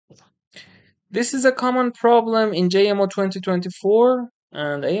This is a common problem in JMO 2024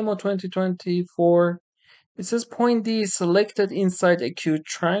 and AMO 2024. It says point D is selected inside acute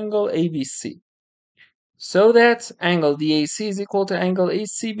triangle ABC so that angle DAC is equal to angle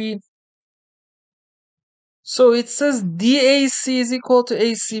ACB. So it says DAC is equal to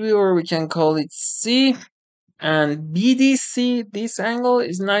ACB, or we can call it C, and BDC, this angle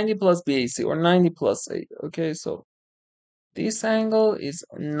is 90 plus BAC, or 90 plus A. Okay, so this angle is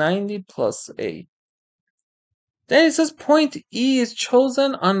 90 plus A. Then it says point E is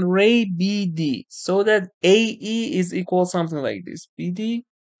chosen on ray BD so that AE is equal something like this. BD,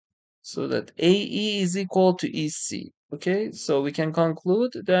 so that AE is equal to EC. Okay, so we can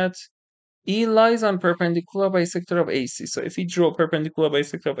conclude that E lies on perpendicular bisector of AC. So if we draw perpendicular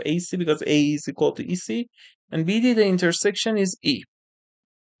bisector of AC, because AE is equal to EC, and BD, the intersection is E.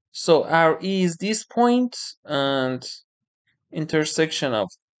 So our E is this point, and intersection of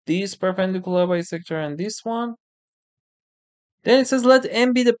this perpendicular bisector and this one. Then it says let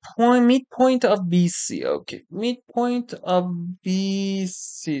M be the midpoint of BC. Okay, midpoint of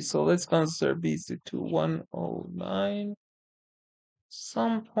BC. So let's consider BC to 109.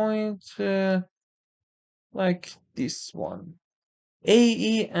 Some point like this one.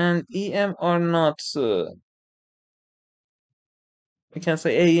 AE and EM are not, we can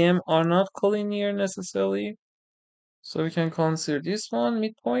say AEM are not collinear necessarily. So we can consider this one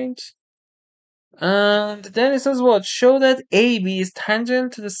midpoint. And then it says what? Show that AB is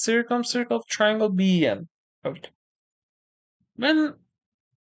tangent to the circumcircle of triangle BM. Okay. When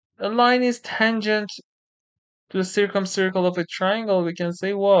a line is tangent to the circumcircle of a triangle, we can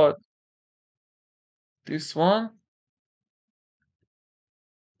say what? This one,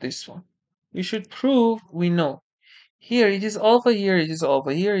 this one. We should prove we know. Here it is alpha, here it is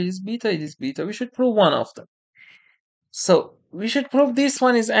alpha, here it is beta, it is beta. We should prove one of them. So we should prove this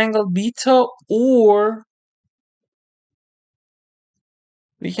one is angle beta, or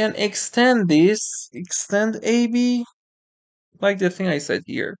we can extend this, extend AB, like the thing I said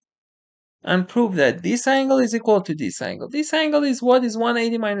here, and prove that this angle is equal to this angle. This angle is what? Is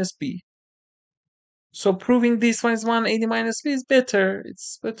 180 minus B. So proving this one is 180 minus B is better.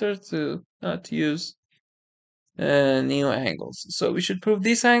 It's better to not use new angles. So we should prove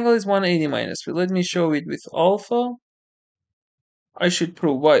this angle is 180 minus B. Let me show it with alpha. I should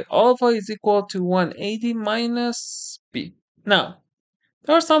prove y alpha is equal to 180 minus B. Now,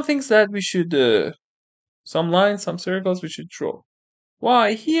 there are some things that we should, some lines, some circles we should draw.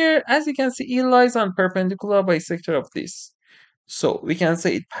 Why? Here, as you can see, E lies on perpendicular bisector of this. So we can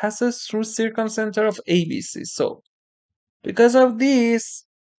say it passes through circumcenter of ABC. So because of this,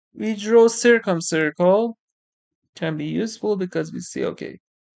 we draw circumcircle. Can be useful because we see, okay,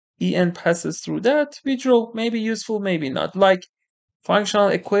 En passes through that. We draw, maybe useful, maybe not. Like functional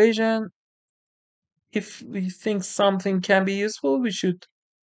equation, if we think something can be useful, we should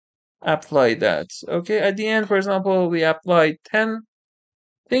apply that. Okay, at the end, for example, we apply 10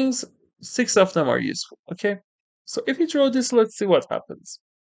 things, 6 of them are useful. Okay, so if we draw this, let's see what happens.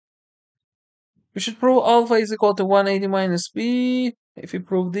 We should prove alpha is equal to 180 minus B. If we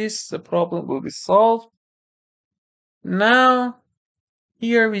prove this, the problem will be solved. Now,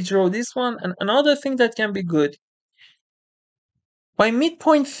 here we draw this one, and another thing that can be good. By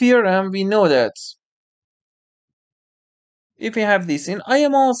midpoint theorem, we know that if we have this, and I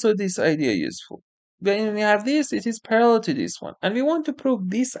am also this idea useful. When we have this, it is parallel to this one. And we want to prove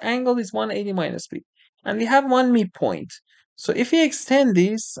this angle is 180 minus B. And we have one midpoint. So if we extend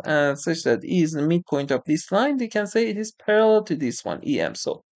this such that E is the midpoint of this line, we can say it is parallel to this one, EM.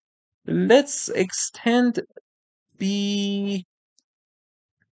 So let's extend BD.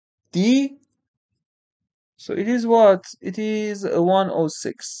 So it is what? It is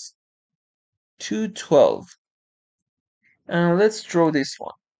 106. 212. And let's draw this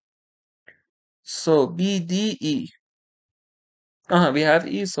one. So BDE. We have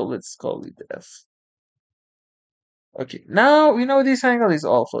E, so let's call it F. Okay, now we know this angle is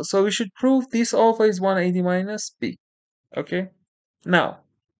alpha, so we should prove this alpha is 180 minus B. Okay, now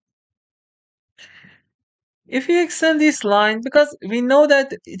if we extend this line, because we know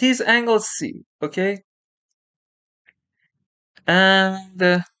that it is angle C, okay,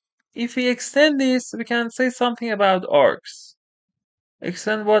 and if we extend this, we can say something about arcs.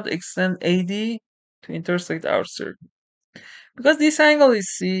 Extend what? Extend AD to intersect our circle. Because this angle is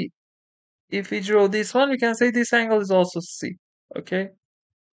C, if we draw this one, we can say this angle is also C, okay?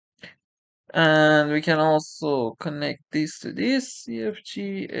 And we can also connect this to this,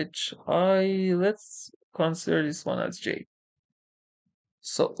 CFG, let's consider this one as J.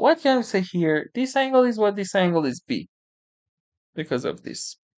 So what can we say here? This angle is what? This angle is B, because of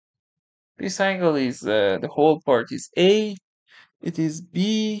this. This angle is the whole part is A, it is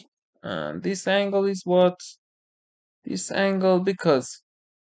B, and this angle is what? This angle, because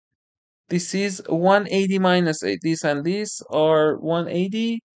this is 180 minus 8. This and this are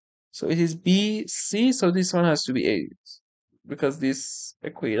 180. So it is BC. So this one has to be 8. Because this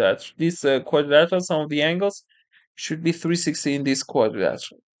equilateral, this quadrilateral, sum of the angles should be 360 in this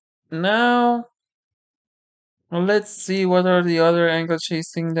quadrilateral. Now, let's see what are the other angle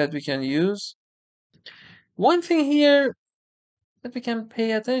chasing that we can use. One thing here that we can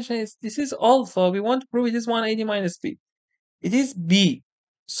pay attention is this is alpha. We want to prove it is 180 minus B. It is B.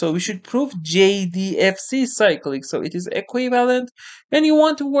 So we should prove JDFC cyclic. So it is equivalent. When you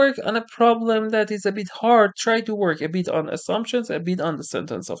want to work on a problem that is a bit hard, try to work a bit on assumptions, a bit on the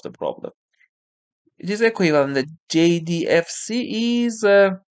sentence of the problem. It is equivalent that JDFC is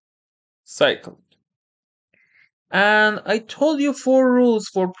cyclic. And I told you 4 rules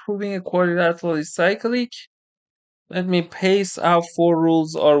for proving a quadrilateral is cyclic. Let me paste out 4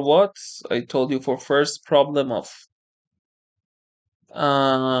 rules are what? I told you for first problem of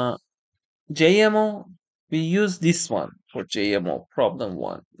JMO, we use this one for JMO, problem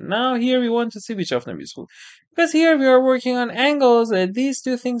 1. Now here we want to see which of them is useful. Because here we are working on angles, and these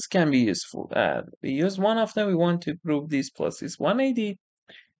two things can be useful. And we use one of them, we want to prove this plus this 180.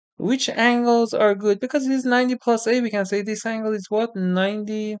 Which angles are good? Because it is 90 plus A, we can say this angle is what?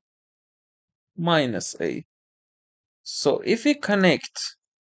 90 minus A. So if we connect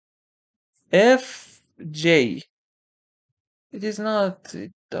FJ, it is not,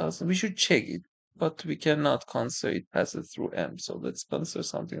 it doesn't, we should check it, but we cannot consider it passes through M. So let's consider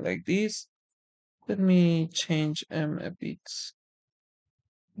something like this. Let me change M a bit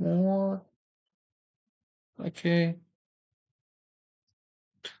more. Okay.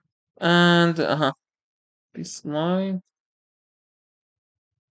 And this line.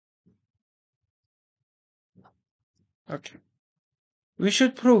 Okay. We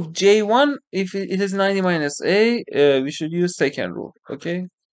should prove J1 if it is 90 minus A, we should use second rule. Okay.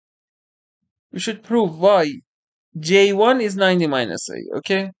 We should prove why J1 is 90 minus A.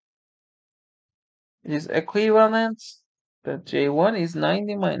 Okay. It is equivalent that J1 is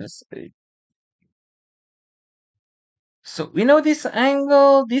 90 minus A. So we know this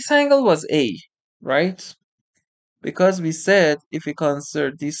angle was A, right? Because we said if we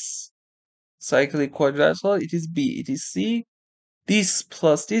consider this cyclic quadrilateral, it is B, it is C. This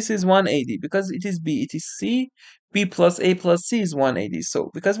plus this is 180. Because it is B, it is C. B plus A plus C is 180. So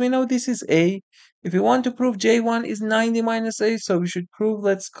because we know this is A, if we want to prove J1 is 90 minus A, so we should prove,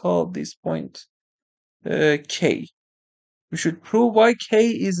 let's call this point K. We should prove why K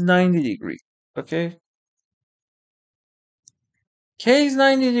is 90 degree. Okay? K is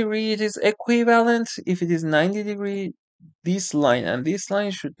 90 degree, it is equivalent. If it is 90 degree, this line and this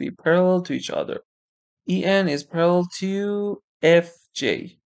line should be parallel to each other. En is parallel to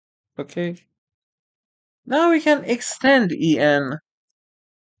Fj. Okay? Now we can extend En.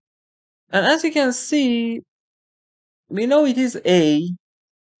 And as you can see, we know it is A,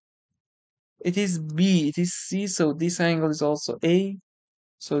 it is B, it is C, so this angle is also A.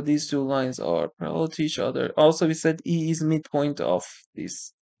 So these two lines are parallel to each other. Also, we said E is midpoint of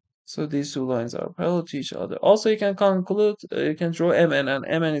this. So these two lines are parallel to each other. Also, you can conclude, you can draw MN, and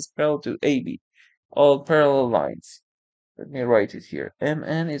MN is parallel to AB. All parallel lines. Let me write it here.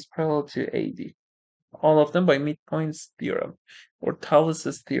 MN is parallel to AD. All of them by midpoints theorem, or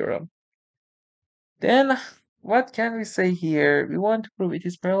Thales's theorem. Then, what can we say here? We want to prove it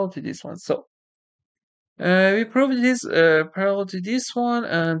is parallel to this one. So, we proved it is parallel to this one,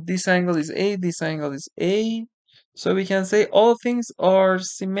 and this angle is A, this angle is A. So we can say all things are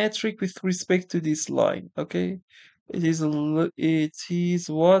symmetric with respect to this line, okay? It is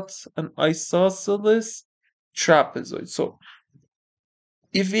what? An isosceles trapezoid. So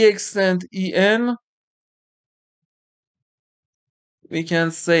if we extend En, we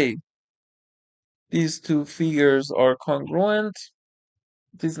can say these two figures are congruent.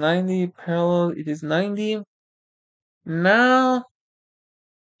 It is 90 parallel, it is 90. Now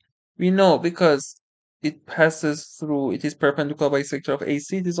we know because it passes through, it is perpendicular bisector of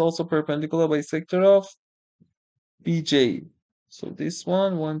AC, it is also perpendicular bisector of BJ. So this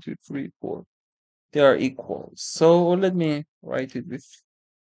one, 1, 2, 3, 4, they are equal. So let me write it with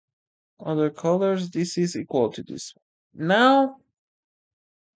other colors. This is equal to this one. Now,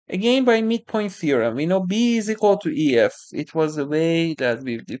 again by midpoint theorem, we know B is equal to EF. It was the way that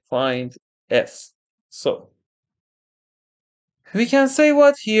we've defined F. So we can say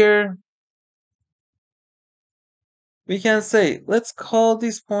what here? We can say, let's call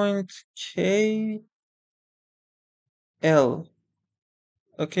this point K L.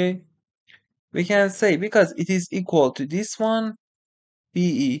 Okay? We can say because it is equal to this one,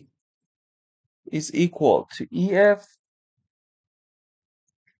 BE is equal to EF,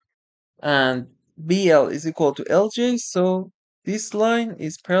 and BL is equal to LJ, so this line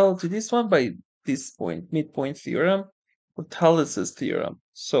is parallel to this one by this point, midpoint theorem, or Thales's theorem.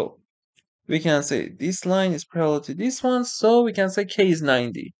 So we can say this line is parallel to this one, so we can say K is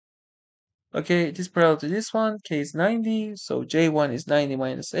 90. Okay, it is parallel to this one, K is 90, so J1 is 90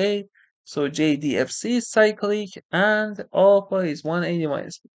 minus A, so JDFC is cyclic, and alpha is 180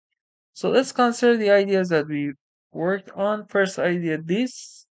 minus B. So let's consider the ideas that we worked on. First idea,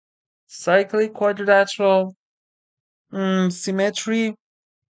 this cyclic quadrilateral symmetry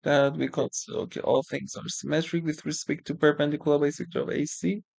that we call, so, okay, all things are symmetric with respect to perpendicular bisector of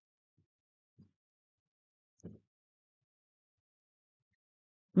AC.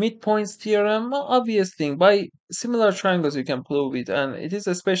 Midpoints theorem, obvious thing. By similar triangles you can prove it, and it is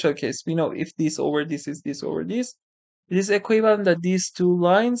a special case. We know if this over this is this over this, it is equivalent that these two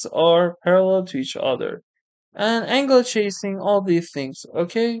lines are parallel to each other. And angle chasing, all these things,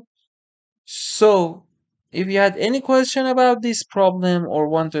 okay? So, if you had any question about this problem or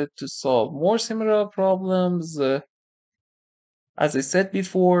wanted to solve more similar problems, as I said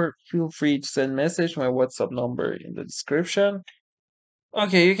before, feel free to send message my WhatsApp number in the description.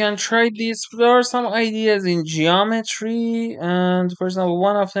 Okay, you can try this. There are some ideas in geometry, and for example,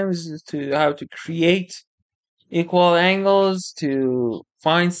 one of them is to how to create equal angles to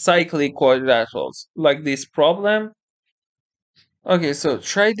find cyclic quadrilaterals, like this problem. Okay, so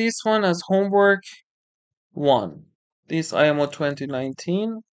try this one as homework one. This IMO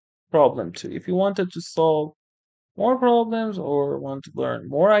 2019 problem two. If you wanted to solve more problems or want to learn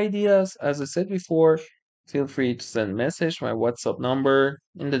more ideas, as I said before, feel free to send message my WhatsApp number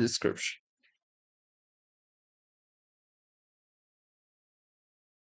in the description.